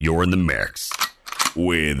You're in the mix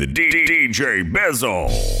with DJ Bizzle.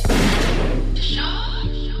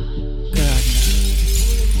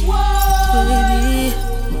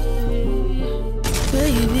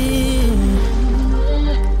 Baby,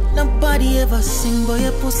 nobody ever sing boy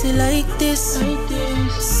a pussy like this.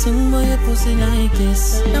 Sing boy a pussy like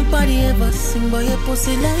this. Nobody ever sing boy a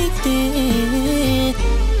pussy like this.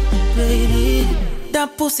 Baby,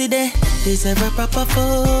 that pussy there deserve a proper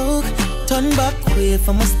fuck. Turn back way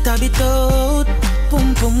from a stab it out.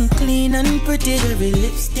 Boom boom clean and pretty. Every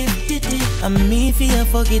lipstick titty. And me feel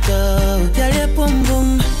fuck it out. Girl your boom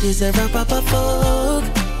boom deserve a proper fuck.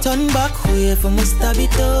 Turn back way from a stab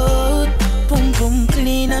it out. Boom boom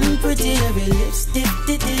clean and pretty. Every lipstick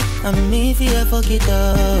titty. And me feel fuck it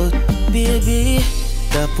out. Baby,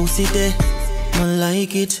 that pussy there, I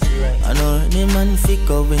like it. I know any man fi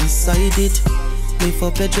go inside it. Lift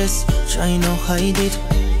up your dress, try no hide it.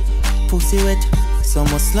 Pussy wet, so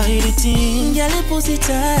me slide it in. Girl, your pussy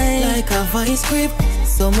tight like a vice grip.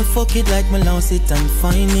 So me fuck it like me lost it and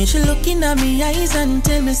find it. She looking at me eyes and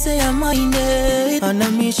tell me say I'm mine it. And I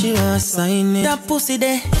me she want sign it. That pussy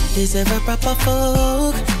there deserve a proper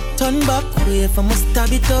fuck. Turn back way from a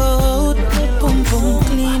stab it out. Boom boom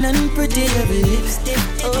clean and pretty. Every lipstick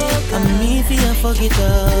and me feel fuck it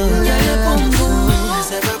out. Yeah, your boom boom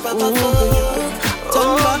deserve a proper fuck.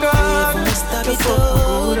 Turn back way from a stab it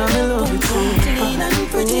out. Boom boom clean and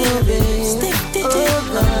pretty. Every lipstick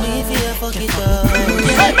and me feel fuck it out.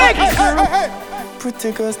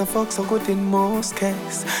 Pretty girls, the fuck so good in most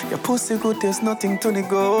cases. Your pussy good, there's nothing to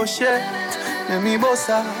negotiate. Let me boss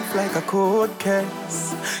off like a cold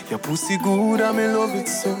case. Your pussy good, I me love it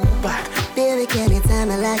so bad. Baby, can you tell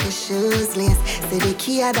me like a shoes list? Say the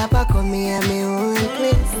key at the back of me at my own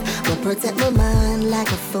place. But protect my mind like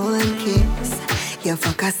a phone kiss. You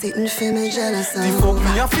fuck a sitting for me jealous of. The fuck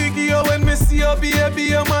me a figure when me see your baby,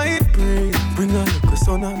 you might pray. Bring a little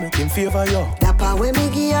son and make him favor you. That part when me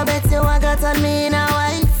give you bet you I got on me in a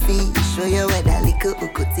wifey. Show you where that little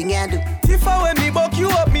hook thing I do. If I when me buck you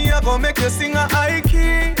up, me I gon' make you sing a high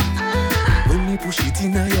key. When me push it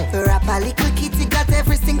in a yo. Rap a little kitty got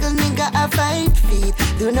every single nigga a 5 feet.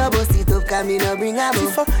 Do no bust it up, cause me no bring a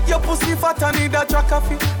boo. Your pussy fat and need a track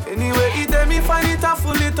of it. Anyway, it me find it and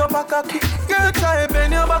full it up a cocky. Girl, try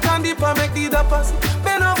bend your back and dip and make the pass.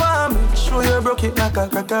 Bend over and make sure you broke it like a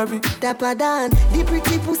crackery. Dapper down, the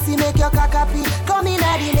pretty pussy make your cock happy. Come in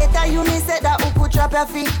at the letter, you me said that who could trap your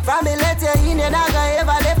feet. From the letter, you never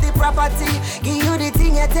ever left the property. Give you the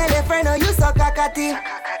thing, you tell a friend, or you suck a catty.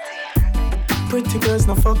 Pretty girls,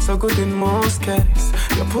 no fuck so good in most cases.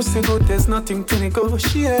 Your pussy good, there's nothing to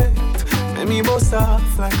negotiate. Make me boss off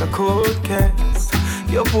like a cold case.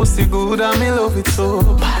 Your pussy good and me love it so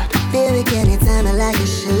bad. Baby, can you tell me like a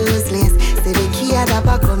shoes list? Say the key at the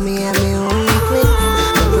back of me at my own place.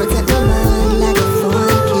 I protect my mind like a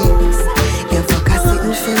phone kiss. You fuck a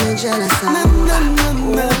sitting for me jealous of.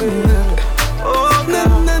 Oh, no,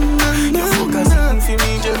 no, no, you fuck a sitting for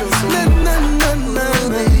me jealous of.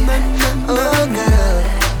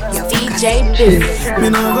 DJ Bizzleuk. Me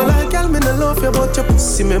nah go like girl, me nah love you, but your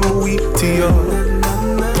pussy make me weak to you.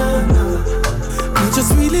 Me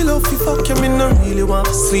just really love you, fuck you, me nah really want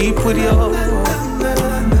to sleep with you.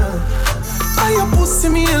 Ah, your pussy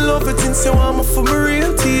me in love it since you want me for me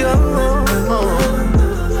real to you.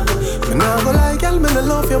 Me nah go like girl, me nah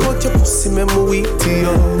love you, but your pussy make me weak to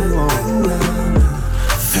you.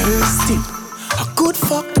 First thing, a good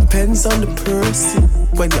fuck depends on the person.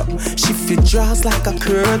 When you shift your jaws like a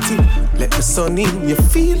curtain, let the sun in, you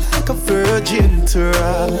feel like a virgin to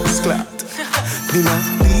rascal. Me not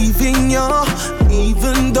leaving you,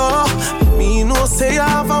 even though me no say I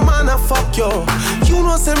have a man a fuck you. You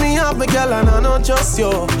know say me have my girl and I not just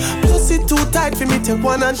you. Pussy too tight for me take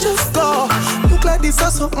one and just go. Look like this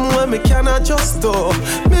or something when me cannot just do.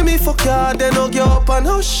 Make me fuck you, then hug you up and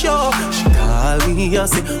hush you. She call me and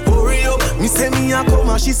say hurry up. Me say me a come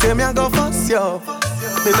and she say me a go fast you.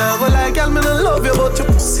 Me nah go like girl, me nah love you, but your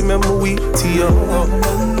pussy make me weak to you.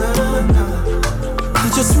 Me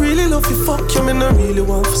just really love you, fuck you, me nah really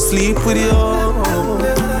want to sleep with you.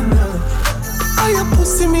 Ah, your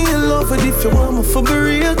pussy me in love with if you want me for be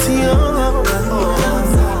real to you.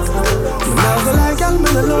 Me nah go like girl,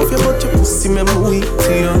 me nah love you, but your pussy make me weak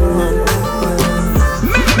to you.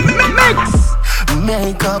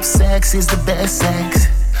 Makeup sex is the best sex.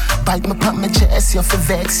 Bite me pop my chest, you for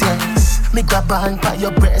vex, yes. Me grab on by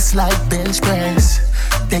your breast like bench press.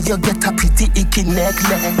 Then you get a pretty icky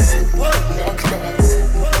necklace.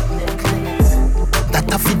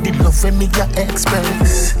 That I feel the love when me your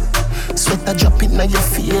express. Sweat a drop in on your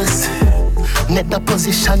face. Net the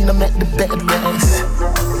position to make the bed rest.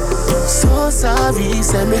 So sorry,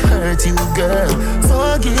 say me hurt you, girl.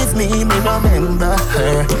 Forgive me, me remember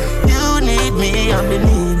her. You need me, I me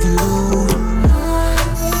need you.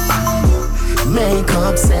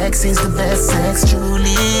 Makeup sex is the best sex,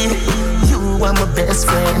 truly. You are my best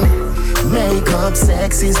friend. Makeup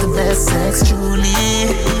sex is the best sex,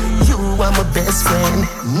 truly. You are my best friend.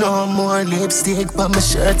 No more lipstick on my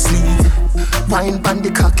shirt sleeve. Wine on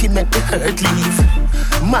the cocky make the hurt leave.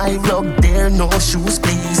 My rug there, no shoes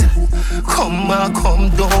please. Come on, come,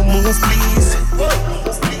 don't move please.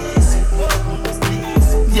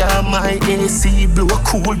 Yeah, my AC blow a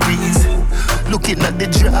cool breeze. Looking at the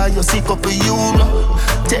jar, you see couple euro.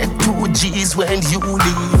 Take 2 G's when you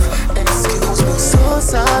leave. Excuse me, so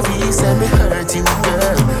sorry, say me hurt you,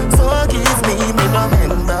 girl. Forgive me, me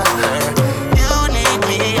remember her. You need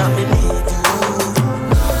me, I need you.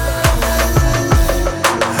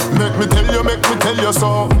 Make me tell you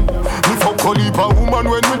something. Me fuck a leap a woman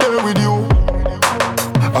when we there with you.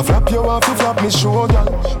 I flap you off, you flap me show, girl.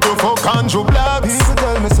 You fuck Andrew Blacks. People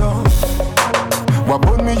tell me so. What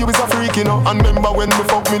about me, you is a freak, you know. And remember when me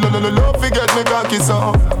fuck me, love, forget me cocky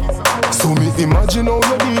so. So me imagine how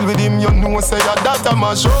you deal with him. You know say that I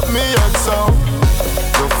mash up me head so.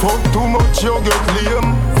 You fuck too much, you get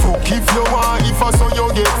lame. Fuck if you want, if I saw you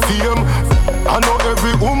get fame. I know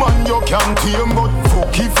every woman you can tame, but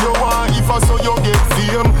fuck if you want, if I saw you get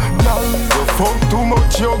fame. Girl, you fuck too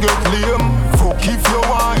much, you get lame. Fuck if you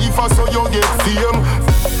want, if I saw you get fame.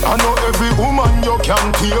 I know every woman you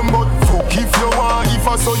can tame, but fuck if you want, if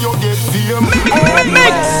I saw you get fame.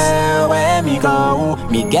 Where me go,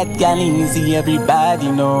 me get gal easy, everybody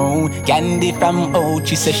know. Candy from out,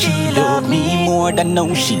 she say she love me more than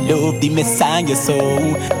now she love the Messiah so.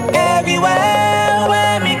 Everywhere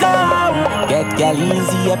where me go, get gal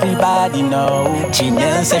easy, everybody know.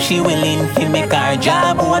 Genius says she willing to make her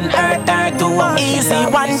job on earth her to one. Easy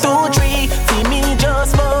 1, 2, 3, see me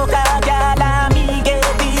just fuck a gal and me get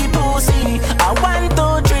the pussy. I 1,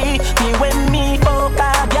 2, 3, me when me fuck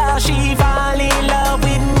a gal she fall in love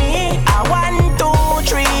with me. I 1, 2,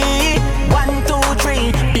 3, 1, 2,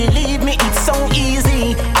 3. Believe me, it's so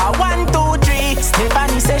easy. I 1, 2, 3.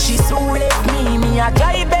 Stephanie says she so left me. Me a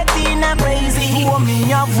drive Bettina crazy. Oh, me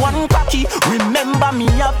have 1 cocky. Remember me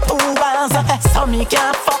have 2 ones. So me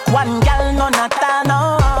can't fuck 1 gal, none at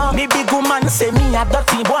all. Me big woman say me a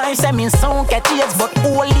dirty boy. Say me sound catchy, but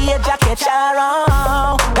old age a catch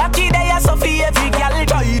around. Lucky day a so for every gal.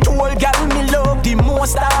 Try to old gal me love the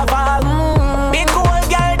most of all. Big old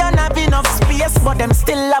gal don't have enough space, but them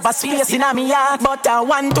still have a space in a me heart. But a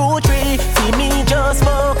 1, 2, 3, see me just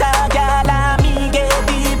fuck a gal and me get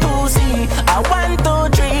the pussy. A 1, 2,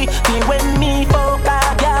 3, me when me fuck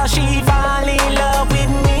a gal she fall in love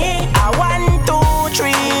with me. A 1, 2,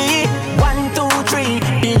 3, 1, 2, 3.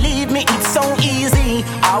 Believe me, it's so easy.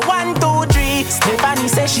 A 1, 2, 3. Stephanie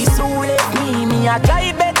says she so left me. Me a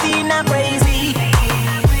drive Bettina crazy.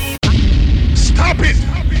 Stop it!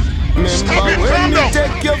 Stop it when you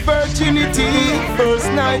take your virginity. First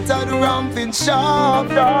night at the ramping shop.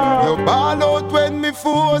 You ball out when me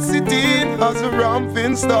force it in. As the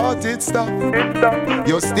ramping started stop.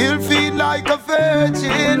 You still feel like a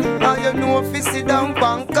virgin. And you know if you sit down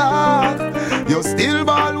Bangkok. You still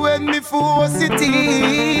ball when me force it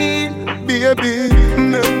in. Baby,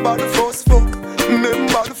 remember the first fuck.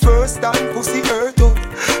 Remember the first time pussy hurt up.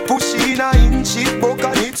 Push in a inch it buck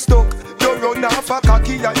and it stuck. You run off a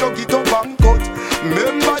cocky and you get up and cut.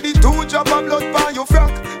 Remember the 2 drop of blood by your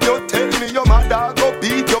frack. You tell me your mother go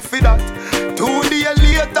beat you for that. 2 days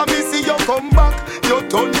later me see you come back. You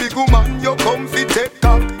turn big woman, you come fi take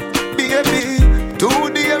cock. Baby, 2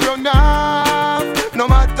 days run off. No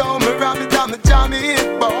matter how me ram it, I'm jamming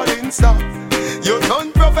it, ballin' stop. You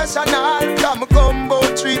turn professional, come combo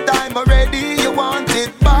 3 times already. You want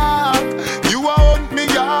it back. You want me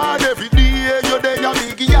yard every day. You there a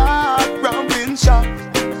big yard, ramping shop.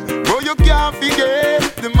 But you can't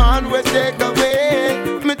forget the man will take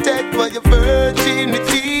away. Me take for your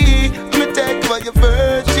virginity. Me take for your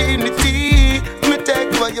virginity. Me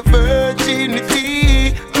take for your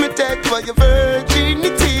virginity. Me take for your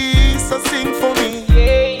virginity. So sing for me.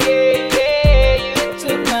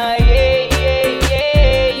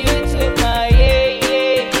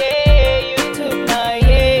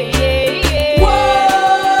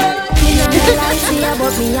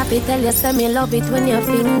 Tell you say me love it when you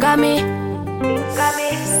finger me.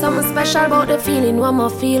 Something special about the feeling one more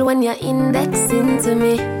feel when you're indexing to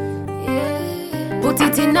me. Put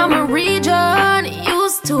it in my region.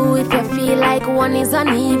 Used to if you feel like one is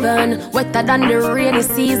uneven. Wetter than the rainy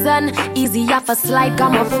season. Easy off a slide,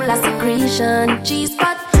 come on full of secretion. Cheese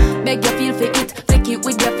pot, beg you feel for it. Flick it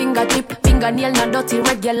with your fingertip. Fingernail not dirty,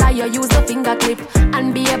 regular, you use a finger clip.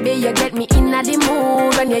 And baby, you get me in the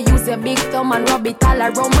mood when you use your big thumb and rub it all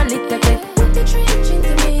around my little bit. Put the trench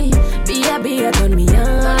into me. Baby, turn me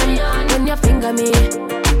on when you finger me.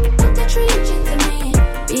 Put the trench into me.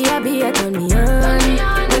 Baby, turn me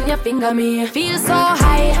on when you finger me. Feel so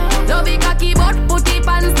high. Love it cocky but put it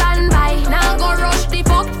on standby. Now go rush the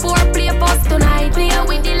fuck for play post tonight. Play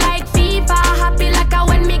with it like FIFA. Happy like a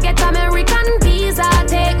when me get American visa.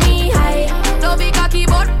 Take me high. Love it cocky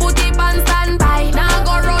but put it on standby. Now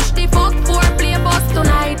go rush the fuck for play post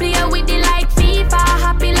tonight. Play with it like FIFA.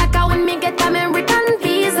 Happy like a when me get American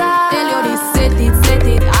visa. Tell you this, set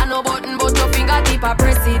it. I no button but your fingertip I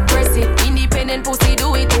press it. Independent pussy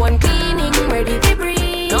do it one cleaning, ready to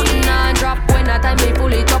breathe. Nothing I drop when I time me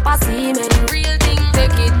pull it up a semen. Real thing,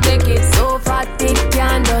 take it. So fat it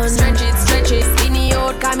can done. Stretch it, skinny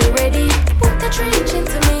out, got me ready. Put the trench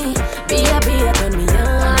into me, be a turn me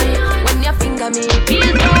on. When you finger me, feel so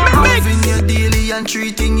high. Loving you daily and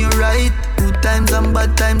treating you right. Good times and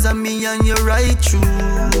bad times and me and you right true,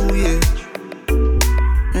 yeah.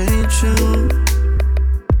 Ain't true.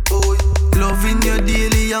 Loving you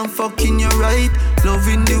daily and fucking you right.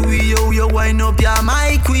 Loving the way you wind up, you're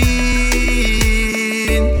my queen,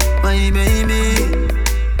 my baby.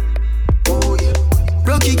 Oh yeah.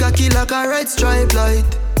 Rocky cocky like a red stripe light.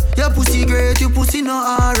 Your pussy great, your pussy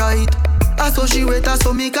not alright. I saw she wet, I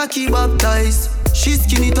saw me cocky baptized. She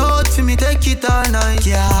skin it out for me, take it all night.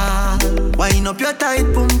 Yeah, wind up your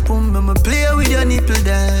tight pum pum. I'ma play with your nipple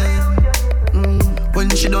then. When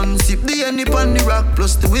she done sip the honey on the rock,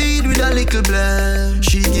 plus the weed with a little blend.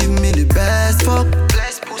 She give me the best fuck.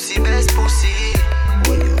 Best pussy.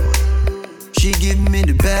 She give me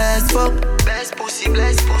the best fuck. Best pussy.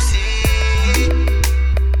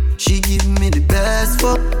 She give me the best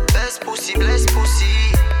fuck. Best pussy.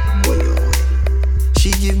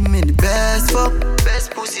 She give me the best fuck.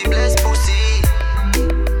 Best pussy.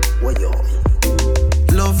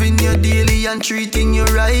 Loving you daily and treating you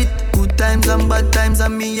right. Good times and bad times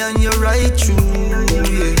and me and you right true,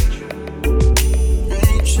 yeah.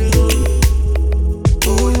 Right true.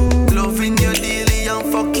 Oh, loving you daily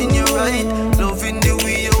and fucking you right. Loving the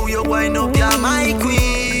way you wind up, you're my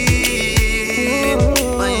queen,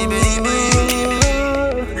 my baby.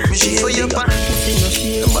 Me she for your back. Pussy no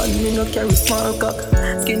shame and me no carry small cock.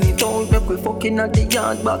 Skin it out, make we fucking at the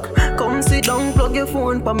yard back. Come sit down, plug your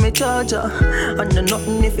phone pa me charger. And no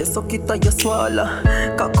nothing if you suck it or you swallow.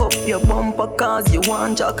 Cock up your bumper cause you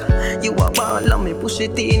want jack. You a ball and me push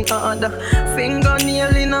it in harder.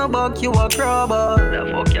 Fingernail in a back, you a crabber.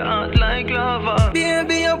 The fuck your heart like lava.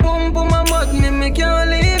 Baby, your bum pum my butt, me can't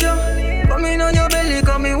leave you. Come in on your belly,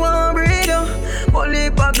 cause me want breathe you. Only a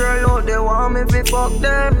girl out they want me fi fuck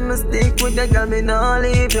them. Me stick with the girl, me nah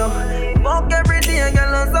leave you. Fuck every day,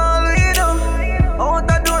 girl, that's all we do. Out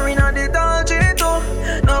the door inna the tall tree too.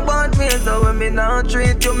 No bad ways, so when me not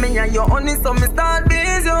treat you, me and you honey, so me start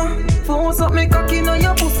busy you. Force up me cocky now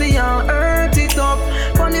your pussy and hurt it up.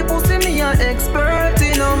 Funny pussy me a expert,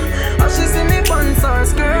 you know. As she see me pants or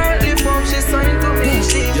skirt, lift up, she sign to me,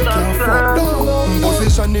 she's not firm.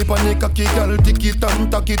 Position it on the cocky, girl, tick it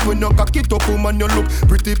and tack it. When you cock it up, woman, you look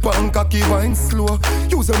pretty pan cocky, wine slow.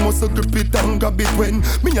 Use a muscle grip it and grab it when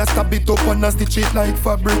me a stab it up and a stitch it like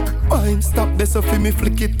fabric. Wine stop this so fi me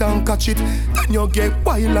flick it and catch it. Then you get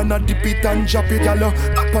wild and a dip it and drop it, girl.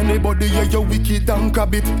 Up on the body, yeah, you wicked and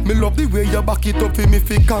grab it. Me love the way you back it up fi me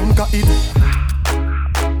fi conquer it.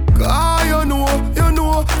 Ah, you know,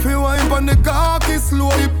 fi wine pon the cocky slow.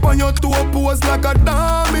 Hip on your toe pose like a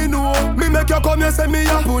domino. Me make you come here say me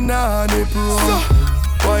a punani pro.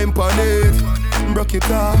 So, wine pon it, broke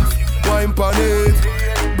it off. Wine pon it,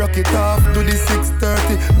 broke it off. Do the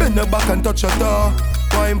 630, bend the back and touch your toe.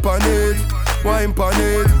 Wine pon it,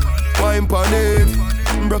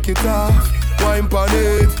 broke it off. Wine pon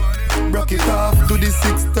it, broke it off. Do the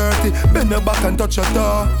 630, bend the back and touch your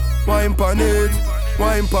toe. Wine pon it.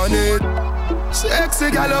 Sexy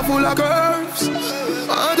gal full of curves.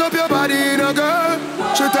 Hand up your body in a girl.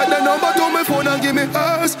 She take the number to my phone and give me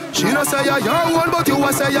hers. She no say you're your one, but you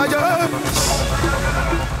a say you're yours.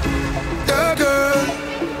 Yeah, girl.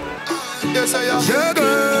 Yes, I am. Yeah,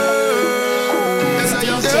 girl.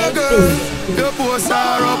 Yeah, girl. Your posts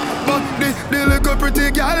are up, but the little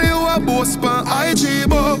pretty gal you a boast pan IG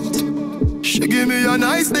but she give me a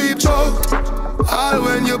nice deep choke. All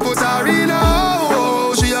when you put her in a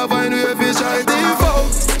hole, she a find way fi try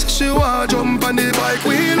default. She want jump on the bike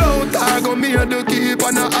wheel out. I go me and the keep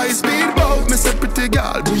on a high speed boat. Me say pretty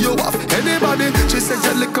girl, do you have anybody? She said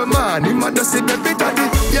you little man, he mad to see baby daddy.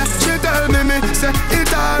 Yeah, she tell me say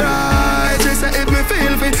it alright. She say if me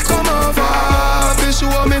feel fit, come over.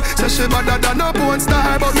 a porn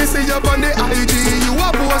star, but me see you on the IG, you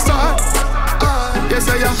a porn star. Yes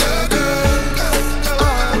I am.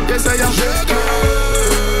 Yes I am.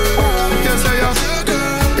 Yes I am.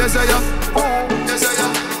 Yes I am. Yes I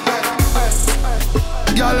am.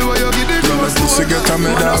 Girl, where you get the close to? Pussy get a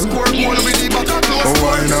medal. Oh,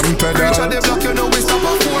 wine and pedal. Reach a the block, you know we stop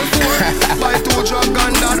a 4-4. Buy 2 drug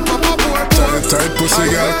and that pop a 4-4. Tight pussy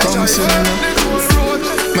girl come for me.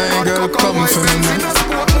 My girl come for me.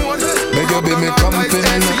 Beg you be me company.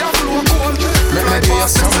 Make me give you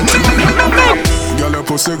something. Girl, your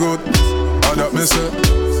pussy good, all that me say.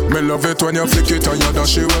 Me love it when you flick it and you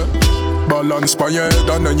dash it away. Balance by your head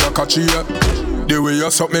and then you catch it. The way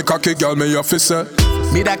you suck me cocky, girl, me your fist say.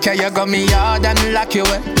 Me that care you got me hard and lock you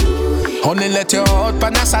away. Only let you out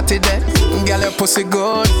on a Saturday. Girl, your pussy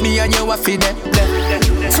good, me and you a feed it.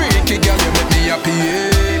 Freaky girl, you make me happy,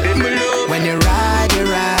 yeah. Me love when you ride, you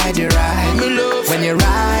ride, you ride. Me love when you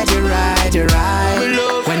ride, you ride, you ride. Me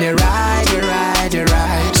love when you ride, you ride, you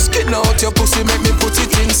ride. Skin out your pussy, make me put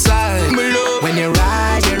it inside. Me love when you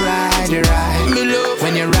ride, you ride, you ride. Me love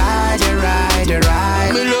when you ride, you ride, you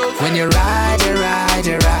ride. Me love when you ride, you ride,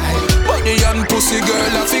 you ride. Body and pussy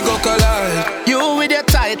girl, I figure collide. You with your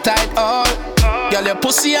tight, tight all. Girl, your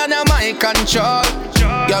pussy under my control.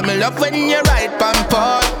 Girl, me love when you ride pan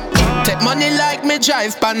pole. Take money like me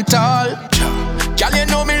drive pan tall. Girl, you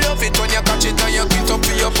know me love it when you catch it and you beat up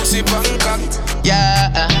for your pussy Bangkok. Yeah,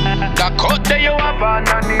 that coat that you have on,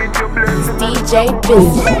 I need your blessing.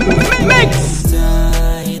 djbizzleuk mix.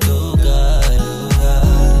 Tight, oh God, oh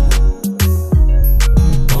God.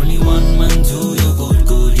 Only one man do you good,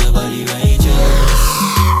 good, your body righteous.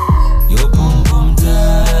 Your boom boom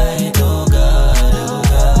tight, oh God, oh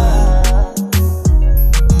God.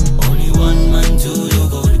 Only one man do you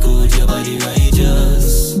good, good, your body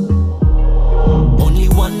righteous. Only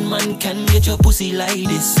one man can get your pussy like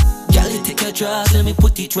this. Girl, you take your drugs, let me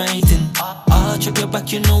put it right in. Trip your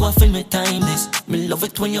back, you know I feel me time this. Me love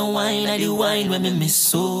it when you whine, I do whine when me miss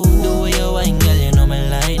so. The way you whine, girl, you know me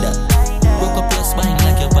like that. Broke up your spine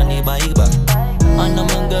like you're on the bike back. And I'm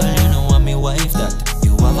a girl, you know I'm me wife that.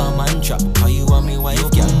 You have a man trap, or you want me wife,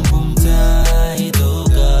 girl. Boom tight, oh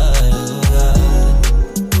God, oh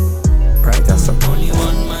God. Right, that's up. Only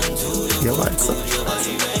one man to you want some? your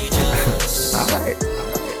body righteous. Alright.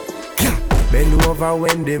 Bend over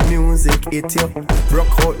when the music hit you.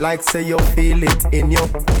 Broke out like say you feel it in you.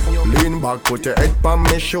 Lean back, put your head on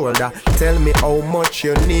my shoulder. Tell me how much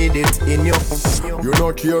you need it in you. You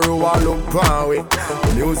not care who I look power.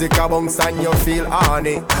 Music a bounce and you feel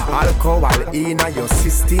honey. Alcohol in your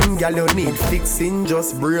system, girl, you need fixing.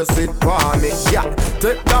 Just brace it for me. Yeah,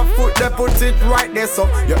 take that foot, they put it right there so.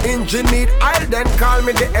 Your engine need oil, then call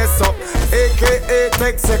me the S-up. AKA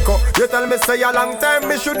Texaco. You tell me say a long time,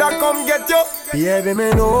 me shoulda come get you. Baby,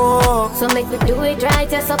 me know. So make me do it right,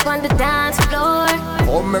 just up on the dance floor.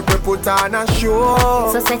 Come make me put on a show.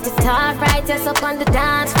 So set it off right, just up on the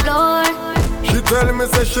dance floor. She tell me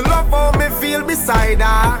say she love how me feel beside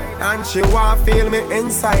her, and she want feel me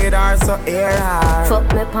inside her, so hear her.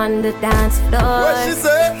 Fuck me on the dance floor. What she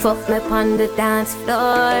say? Fuck me on the dance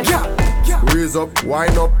floor. Yeah. Raise up,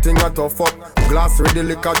 wind up, thing a tough up. Glass ready,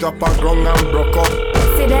 liquor drop and ground and broke up.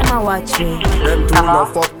 See them a watch me. Them two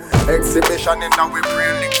enough up. Exhibition in our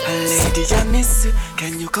brain. Lady, I miss you.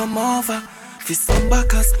 Can you come over? Fist some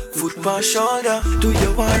backers, foot on shoulder. Do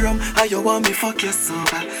you want rum? Or you want me fuck you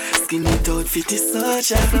sober? Skin it out, fit is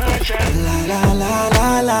such a la la la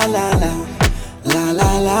la la la la. La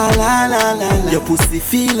la la la la la la. Your pussy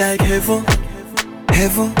feel like heaven.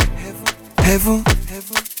 Heaven. Heaven.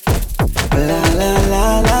 La la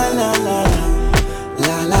la la la la.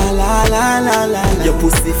 La la la la la la. Your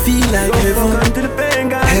pussy feel like heaven.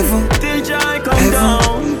 Heaven.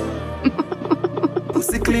 Heaven.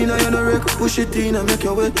 Pussy clean, you no wreck. Push it in and make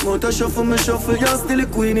your wet. Mount a shuffle, me shuffle. You're still a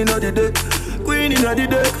queen in the deck. Queen in the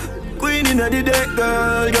deck. Queen in the deck,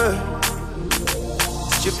 girl, girl.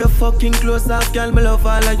 Strip your fucking clothes off, girl. Me love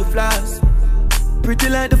all of your flaws. Pretty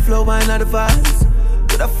like the flower and the vase.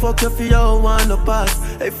 Coulda fuck you for your one no pass.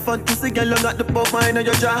 Hey, fun pussy girl, you got the pop mine on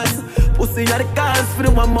your jaws. Pussy are the cars for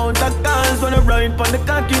the one mount of cars. When I ride on the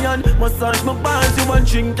cocky and massage my bars. You want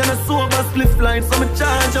drink and a sober split line. So me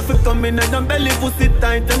charge if you come in and your belly pussy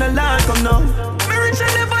tight and a land come now. Me rich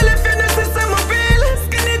and never left you, this is how I feel.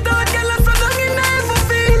 Skinny dog, girl, so long in never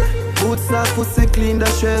feel. Boots off, pussy clean,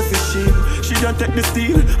 that shelf is sheep. She don't take the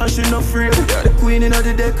steel and she not free. You're the queen in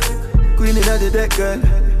the deck. Queen in the deck, girl.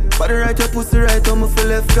 Body right, your pussy right, on my for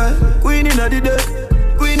left, girl. Queen in the deck.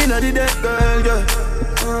 Queen in the deck, girl, girl.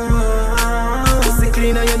 Pussy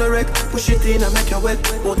clean and you no wreck. Push it in and make you wet.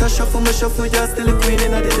 Want a shuffle, me shuffle, you're still a queen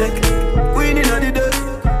in the deck. Queen in the deck.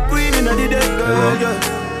 Queen in end of the day, girl, yeah.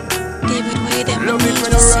 David, where them love it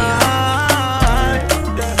when you ride,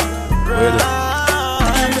 ride. Girl,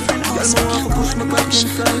 me want to push my cock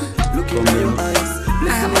inside. Look in your eyes,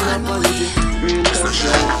 listen to my body. Real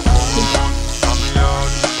love.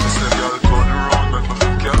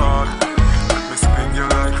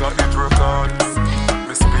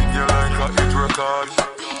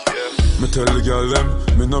 Me tell the girl them,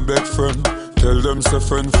 me no beg friend. Tell them say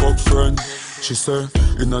friend fuck friend. She say,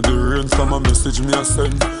 inna the rain from a message me a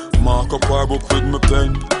send. Mark up her book with me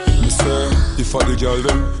pen. Me say, if I the girl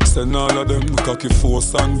them, send all of them. Cocky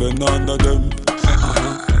force and bend under them.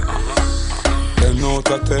 10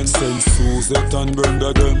 out of 10, send Suzette and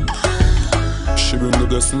Brenda them. She bring the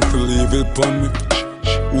blessing for leave it pon me.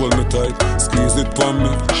 Hold me tight, squeeze it pon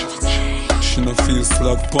me. She no feel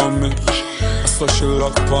slack pon me. So she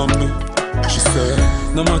lock pon me. She say,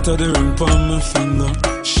 no matter the ring pon my finger.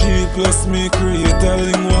 She plus me create a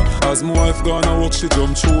lingua. As my wife gonna walk, she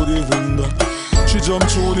jump through the window. She jump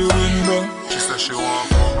through the window. She say she want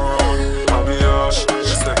come around, have me ash.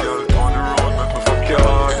 She say, girl, turn around, make me fuck your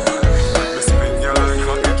heart. Make me spin you like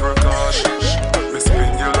a hit record. Me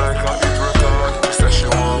spin you like a hit record. She say she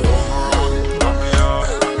want come around, have me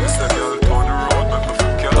ash. She say, girl, turn around, make me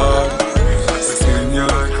fuck your heart. Me spin you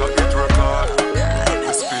like a hit record. Me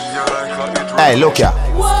spin you like a hit record. Hey, look ya.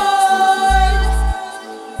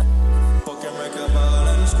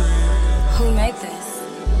 Who made this?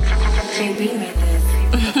 JB made this.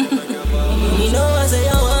 You know I say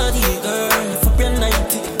I want you, girl. If up your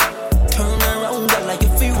 90, turn around, girl, like you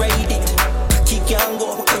feel ride it. Cocky can't go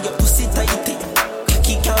up 'cause your pussy tighty.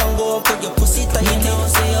 Cocky can't go up 'cause your pussy tighty. You know I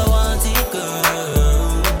say I want it,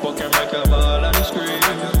 girl. Fuck and make a ball and scream.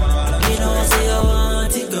 You know I say I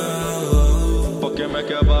want it, girl. Fuck and make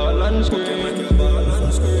a ball and scream.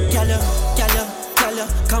 Girl,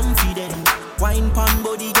 confident. Wine pan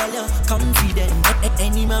body, girl, confident.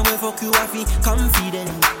 Any man will fuck you happy,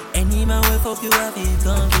 confident. Any man will fuck you happy,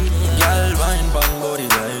 confident. Girl, wine bang body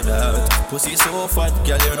like that. Pussy so fat,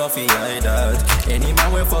 girl, you know fi hide that. Any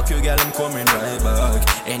man will fuck you, girl, I'm coming right back.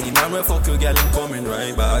 Any man will fuck you, girl, I'm coming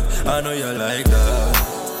right back. I know you like that.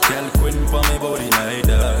 Girl, queen for me body like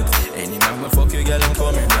that. Any man will fuck you, girl, I'm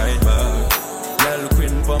coming right back. Girl,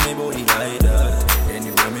 queen for me body like that.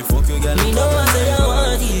 Anyway, me fuck you, girl, me know I say I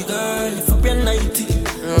want you, girl. If up your 90,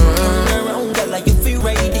 turn around, girl, like you feel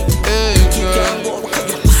ride it. You can't go up 'cause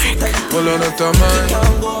your pussy tight. Pull on up to mine.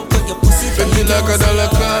 Fit me like a dollar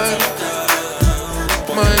coin.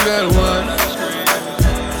 My girl one.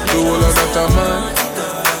 Do all of that to mine.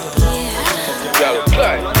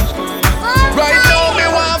 Right now me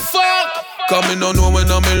want fuck. Cause me no know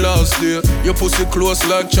when I'm in last day. Your pussy close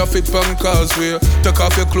like traffic pan causeway. Take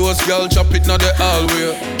off your clothes, girl, chop it na the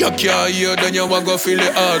hallway. You can't hear, then you want go feel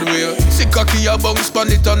the hard way. See cocky a bounce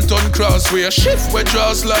pan it and turn crossway. Shift where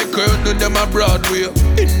draws like curtain, them a Broadway.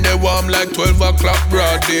 In the warm like 12 o'clock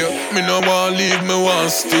broad day. Me no want leave, me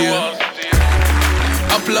want stay.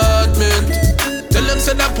 Applaudment. Tell them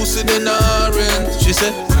say that pussy they not rent. She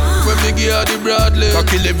said, when me give her the Bradley,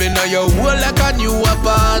 cocky living on your wall like a new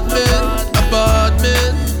apartment.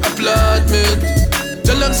 Applaudment.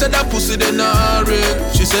 Tell them say that pussy they not rent.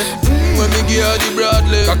 She said, when me give her the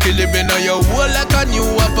Bradley, cocky living on your wall like a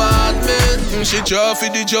new apartment. She draw for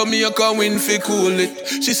the Jamaica win fi cool it.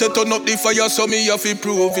 She said turn up the fire so me have to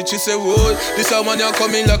prove it. She said, whoa, this a man ya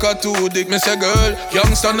coming like a two-dick. Me say, girl,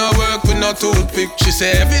 youngster na work with no toothpick. She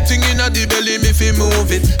say everything in the belly me fi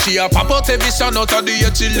move it. She a pop out every sound out of the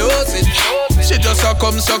head, she lose it. She just a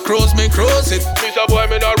come so cross me cross it. This a boy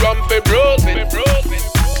me da ramp fi bros it.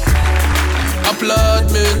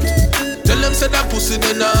 Applaudment. Tell them say that pussy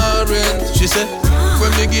they not rent. She said,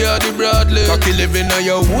 when me give her the Bradley, cocky living on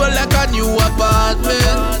your wall like a new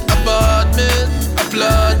apartment.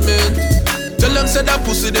 Applaudment. Tell them say that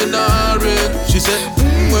pussy they not rent. She said,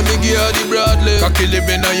 when me give her the Bradley, cocky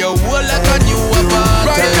living on your wall like a new apartment.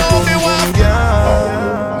 Right now me want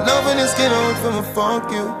loving the skin out for me fuck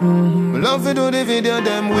you. Love to do the video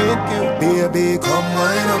them with you. Baby, come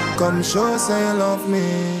wind up, come show say you love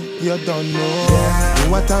me. You don't know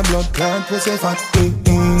what a blood clot we say fat.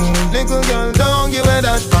 Little girl, don't give her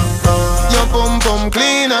that. Your pum pum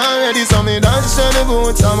clean already, so me dance on the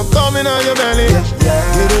boots. I'm coming on your belly.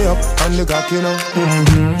 Get it up on the cock, you know.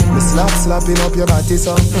 Me slapping up your body,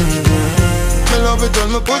 so. Me love it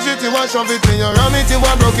when me push it, you a shove it. When you ram it, you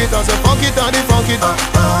a broke it. I say fuck it, and the fuck it.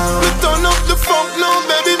 Me turn up the funk now,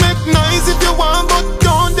 baby, make nice if you want, but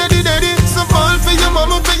don't daddy. So fall for your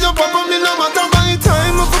mama, for your papa, me no matter my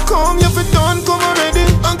time. If you come, if you don't come already.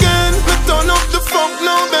 Again, me turn up the funk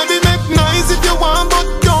now, baby, make nice if you want, but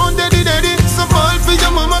don't daddy. So fall for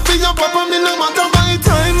your mama, for your papa, me no matter my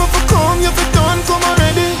time. If you come.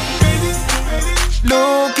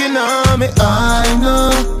 on me, I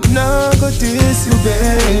know. Now go diss you,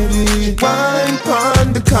 baby. Wine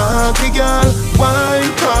pon the cocky girl,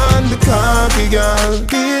 wine pon the cocky girl.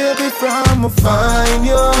 Baby, from a fine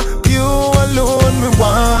you alone me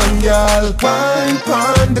one girl. Wine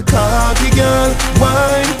pon the cocky girl,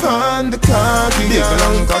 wine pon the cocky girl. Big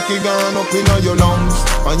long cocky gone up in your lungs,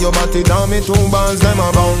 and your body down me 2 bands them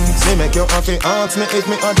a bounce. Me make you happy, ask me if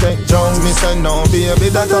me a take jumps. Me say no, baby,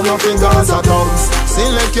 that I'm nothing guns or tongues.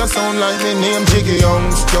 Select your sound like me name Jiggy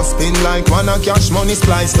Youngs. Just spin like one a cash money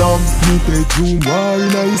spliced down. Me bedroom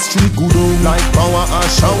wine, I street good on. Like power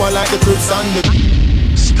and shower like the Crips and the.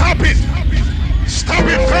 Stop it! Stop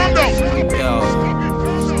it! Calm down! Yo.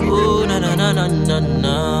 Ooh, no, no, no, no, no,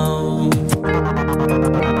 no.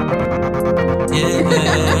 Yeah.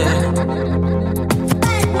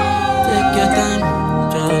 Take your time,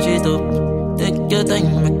 charge it up. Take your time,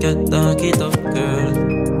 make it dark it up, girl.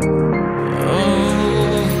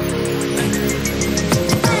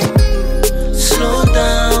 Slow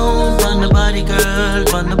down, on the body,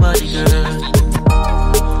 girl, on the body, girl.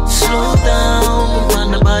 Slow down,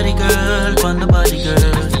 on the body, girl, on the body,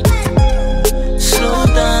 girl. Slow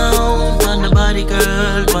down, on the body,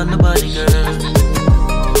 girl, on the body, girl.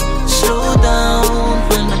 Slow down,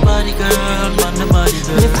 on the body, girl, on the body,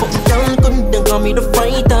 girl. Me fuck down, couldn't call me the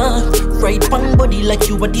fighter. Right pan body like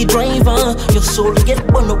you are the driver. Your soul get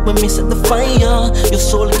burn up when me set the fire. Your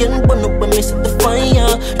soul get burn up when me set the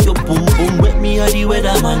fire. Your boom boom wet me a the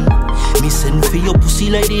weatherman. Me send for your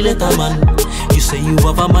pussy like the letterman. You say you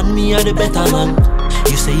have a man, me a the better man.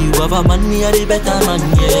 You say you have a man, me a the better man,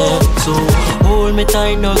 yeah. So hold me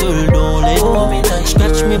tight, no girl, don't let go.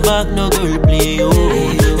 Scratch me back, no girl, play, oh.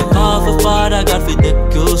 Call for Father God fi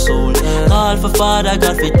take your soul. Call for Father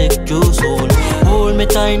God fi take your soul. Hold me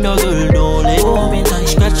tight, no girl, don't let go.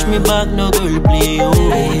 Scratch me back, no girl, play,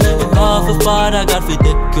 oh. Call for Father God fi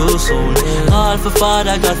take your soul. Call for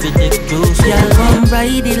Father God fi take your soul. Y'all come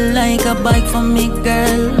ride it like a bike for me,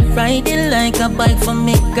 girl. Ride it like a bike for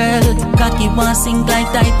me, girl. Cocky one sing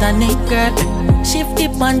like Titanic, girl. Shift the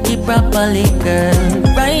panty properly, girl.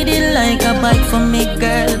 Ride it like a bike for me,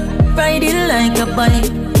 girl. Ride it like a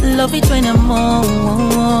bike. Love it when you move.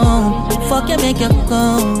 Fuck you, make you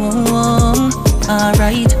come.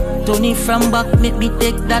 Alright, Tony from back, make me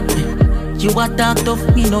take that. You a talk tough,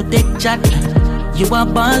 me no take chat. You a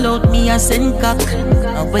ball out, me a send cock.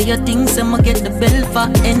 And where you think I'ma get the bell for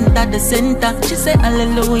enter the center? She say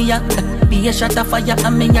hallelujah. Be a shot of fire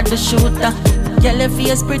and me at the shooter. Girl, your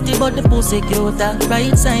face pretty but the pussy cuter.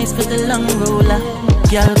 Right size for the long roller.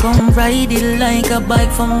 Girl, come ride it like a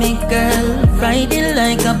bike for me, girl. Ride it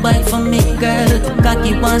like a bike for me, girl.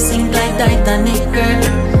 Cocky one sing like Titanic, girl.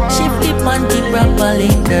 Shift the panty properly,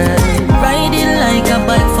 girl. Ride it like a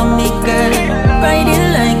bike for me, girl. Ride it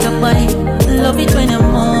like a bike. Love it when you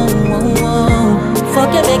move.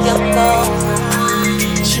 Fuck you, make you come.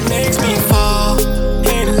 She makes me fall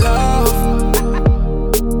in love.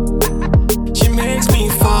 She makes me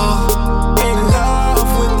fall in love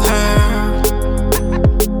with her.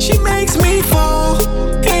 She makes me fall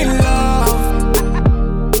in love.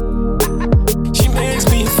 She makes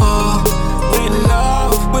me fall in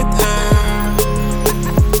love with her.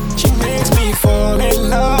 She makes me fall in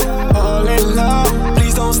love, fall in love.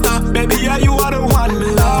 Please don't stop, baby, yeah, you are the one me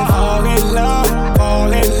love. Fall in love,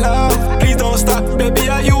 fall in love. Please don't stop, baby,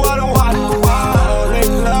 yeah, you are the one me love. Fall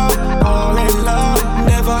in love, fall in love.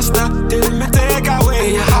 Never stop till me take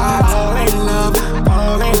away your heart. Fall in love,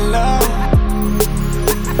 fall in love.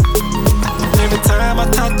 Every time I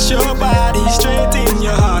touch your body, straight in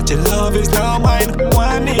your heart, your love is now mine.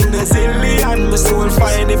 One in a zillion, my soul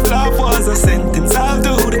fine. If love was a sentence, I'll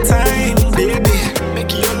do the time, baby.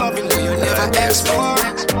 Make you loving till you never explore.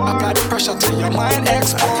 Apply the pressure till your mind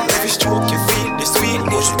explodes. If you stroke your feet, the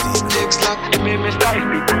sweetness takes like it made me die.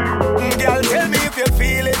 Girl, tell me if you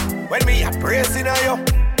feel it when me a pressing on you.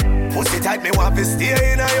 Pussy tight, me want to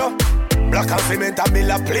stay in on you. Black and cement and me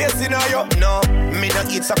la place in on you. No, me no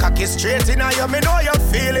eat so cocky straight in on you. Me know you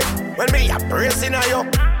feel it when me a pressing on you.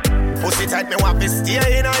 Pussy tight, me want to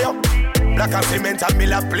stay in on you. Black and cement and me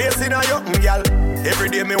la place in on you. Girl, every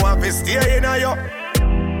day me want to stay in on you.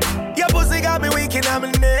 Your pussy got me weak in my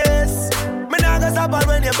knees. Me nah go stop all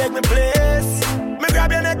when you beg me place. Me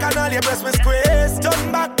grab your neck and all your breast me squeeze.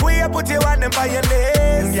 Turn back way you put your hand by your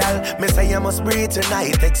knees. Girl, me say you must breathe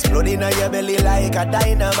tonight. Exploding on your belly like a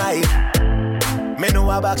dynamite. Me know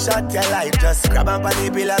a back shot your life. Just grab on the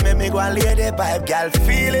pillar, make me go and lay the pipe. Girl,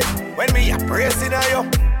 feel it when me a pressing on you.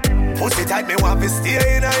 Pussy tight, me want to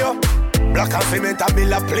stay in on you. Black and cement and me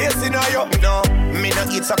la place in on you. No, me no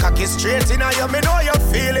eat so cocky straight in on you. Me know you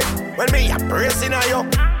feel it when me a pressing on you.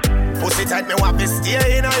 Pussy tight, me want to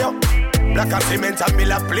stay in you. Black and cement and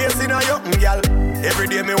mill a place in you, girl. Every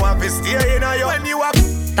day me want to stay in you. When you are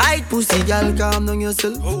tight pussy, girl, calm down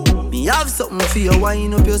yourself. Me have something for you,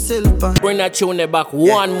 wind up yourself. Bring that tune back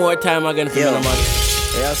one more time again for me, man. I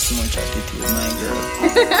have so much attitude, my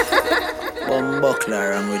girl. One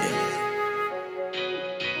buckler, I'm with him.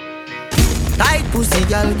 Tight pussy,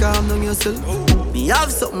 girl, calm down yourself. Me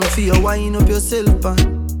have something for you, wind up yourself.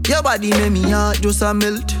 Your body make me heart just a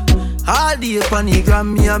melt. All day upon the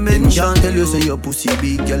gram, me a mention. Tell you say your pussy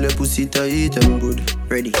big, girl, your pussy tight and good.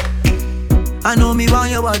 Ready? I know me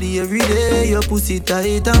want your body every day. Your pussy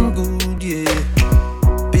tight and good, yeah.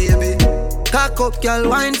 Baby, cock up, girl,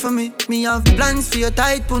 wine for me. Me have plans for your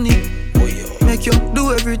tight pony. Make you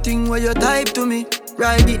do everything where you type to me.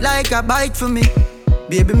 Ride it like a bike for me.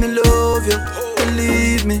 Baby, me love you,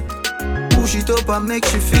 believe me. Push it up and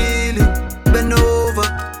make you feel it. Bend over,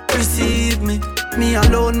 receive me. Me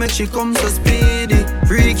alone make she come so speedy.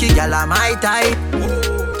 Freaky gal are my type.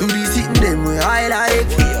 Do the sitting them way I like.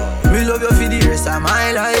 Me love you for the rest of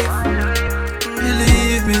my life.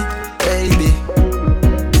 Believe me, baby.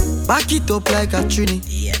 Back it up like a trini.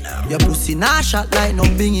 Your pussy nah shot like no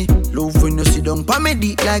bingy. Love when you sit down pa me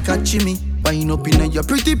deep like a chimney. Wind up in your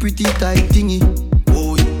pretty tight thingy.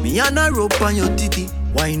 Oh, me and a rope on your titty.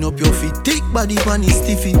 Wind up your feet, thick body pan is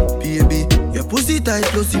stiffy. Baby, your pussy tight,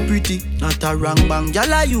 glossy pretty. Not a wrong bang,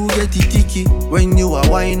 gyal you get it ticky. When you are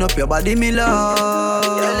wind up your body, me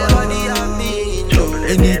love.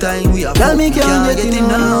 Anytime we are girl, me can't get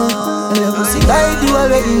enough. Your pussy tight, you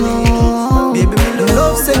already know. Baby, me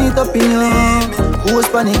love send it up in you. Who's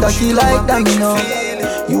panic, I feel like that, you know.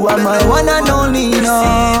 You are my one and only, you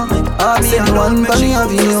know. I said one for me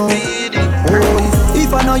having you. Oh,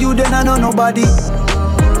 if I know you, then I know nobody.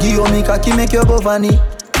 Give me cocky, make you go vanny.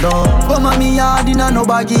 No, come on me yard in a no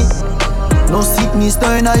baggy. No sickness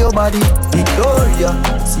turn on your body. Victoria,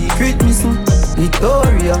 secret missing.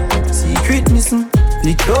 Victoria, secret missing.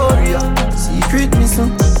 Victoria, secret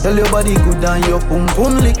missing. Tell your body good and your pum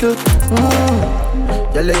pum little.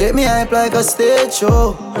 Tell you get me hype like a stage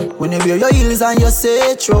show. When you wear your heels and your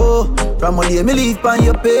say true. From all day me leave on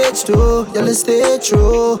your page too. Tell you stay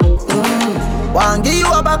true. One give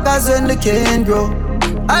you a back as when they can't grow.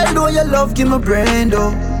 I know your love give me brain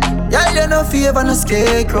though. Y'all you no favor no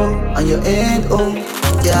scarecrow. And you ain't girl.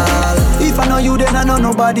 If I know you then I know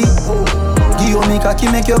nobody. Give me cocky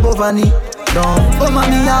make you go vanny. Don't come on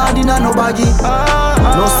me hard in a no baggy.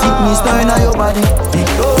 No sickness turn on your body.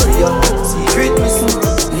 Victoria, secret missing.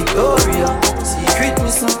 Victoria, secret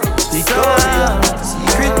missing. Victoria,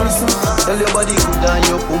 secret missing. Tell your body good and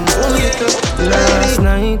your pum pum little. Last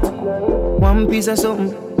night, one piece of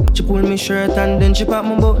something. She pulled me shirt and then she popped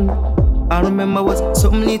my button. I remember was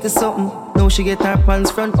something little something. Now she get her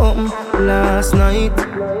pants front open. Last night,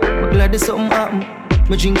 I'm glad there's something happened.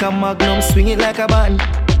 Me drink a Magnum, swing it like a button.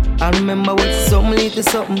 I remember was something little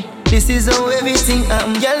something. This is how everything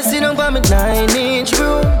happened. Girl, sit down by me 9-inch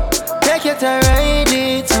room. Take your time, ride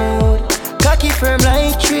it smooth. Cocky firm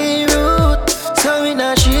like tree root. So we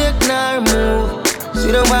not shake nor move.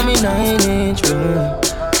 Sit down by me 9-inch room.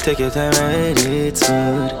 Take your time, ride it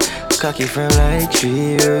smooth. Cocky firm like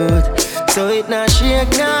tree root. So it not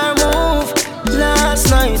shake nor move. Last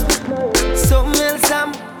night, something else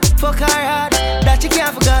fuck her hard that she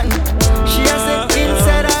can't forgotten. She has said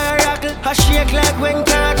inside her rockle. Her shake like when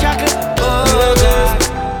car chuckle. Oh God,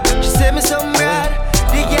 she said me some rad.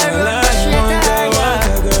 The girl run her shake her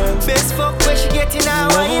yard. Best fuck when she get in her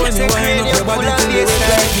wine. Say cranium full of this.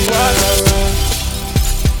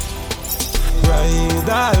 Ride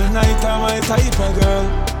all night, I'm my type of girl.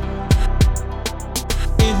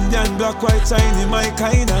 Indian, black, white, shiny, my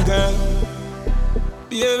kind of girl.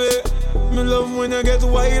 Baby, me love when you get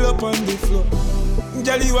wild up on the floor.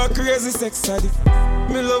 Girl, you a crazy sex addict.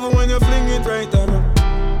 Me love when you fling it right around.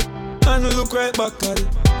 And you look right back at it.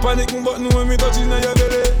 Panicking button when me touch in your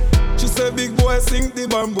belly. She said, big boy, sink the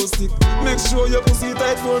bamboo stick. Make sure your pussy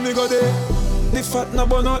tight for me go there. The fat no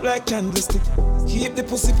burn out like candlestick. Keep the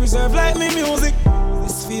pussy preserved like me music.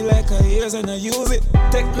 This feel like a years and I use it.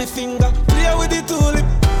 Take my finger, play with the tulip.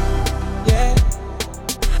 Yeah.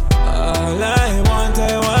 All I want a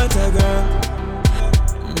girl.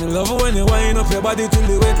 Me love when you wind up your body till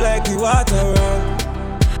you wet like the water.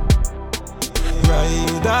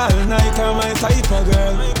 Ride all night, I'm my type of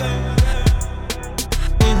girl.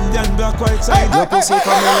 Indian, black, white, side. Your pussy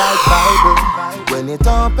coming like Bible. When it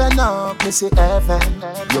open up, me see heaven.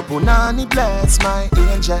 Your punani bless my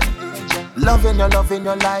angel. Loving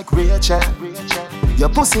you like Rachel. Your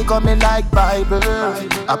pussy coming like Bible.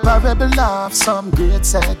 A parable of some great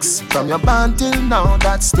sex. From your band till now,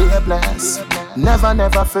 that stay blessed. Never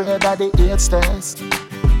afraid of the AIDS test.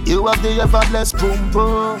 You have the ever blessed boom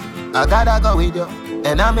boom. I gotta go with you,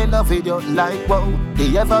 and I'm in love with you like whoa.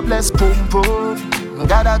 The ever blessed boom boom.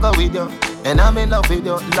 Gotta go with you, and I'm in love with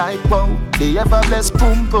you like whoa. The ever blessed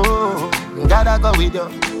boom boom. Gotta go with you,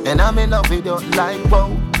 and I'm in love with you like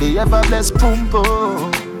whoa. The ever blessed boom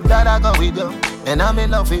boom. Gotta go with you, and I'm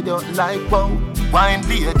in love with you like whoa. Whine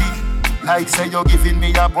baby, like say you're giving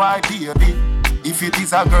me a boy baby. If it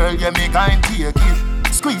is a girl, you me kind take it.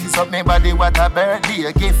 Squeeze up me body, what a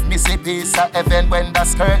birthday gift. Me see peace of heaven when the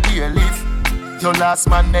skirt here lift. Your last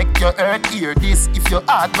man make your earth hear this. If your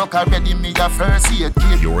heart look already, me a first year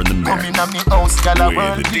kid. You're in the mix. Come in on me house, girl, a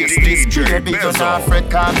world place. This baby, you're not afraid,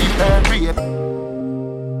 call me rape.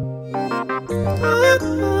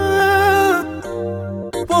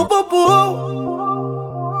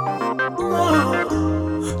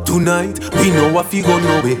 Tonight, we know what we gon'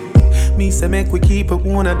 know it. Me say make we keep it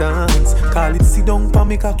wanna dance. Call it sit down pa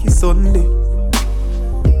me cocky Sunday.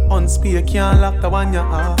 On spear can't lock the one you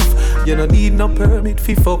off. You don't need no permit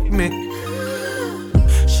fi fuck me.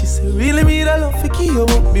 She say really me the love fi keep you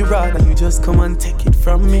up. Me rather you just come and take it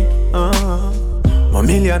from me. My $1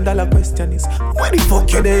 million question is where the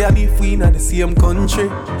fuck you there and if we in the same country?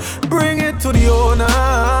 Bring it to the owner.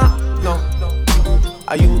 No.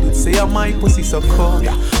 I you did say I my pussy so cold.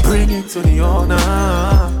 Yeah. Bring it to the owner.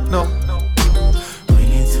 No.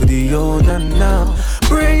 Bring it to the owner now.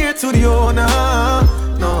 Bring it to the owner.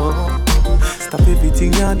 No. Stop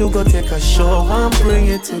everything you do, go take a show and bring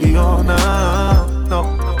it to the owner. No.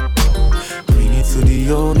 Bring it to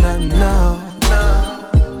the owner now.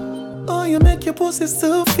 Oh, you make your pussy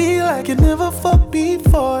still feel like you never fucked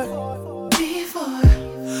before.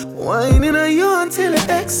 Whining on you until it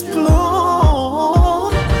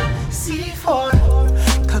explode. C4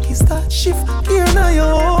 cocky start shift gear now you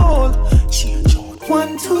hold. Change out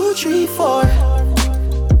 1, 2, 3, 4.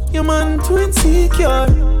 Your man too insecure.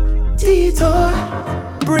 Detour.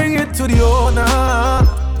 Bring it to the owner.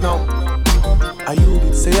 No. I you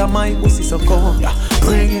did say I my pussy so cold. Yeah.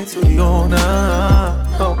 Bring it to the owner.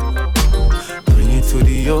 No. Bring it to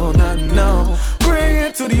the owner now. Bring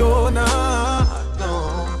it to the owner.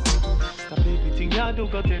 No. Stop everything you do,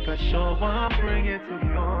 go take a shower and bring it to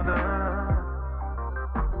the owner.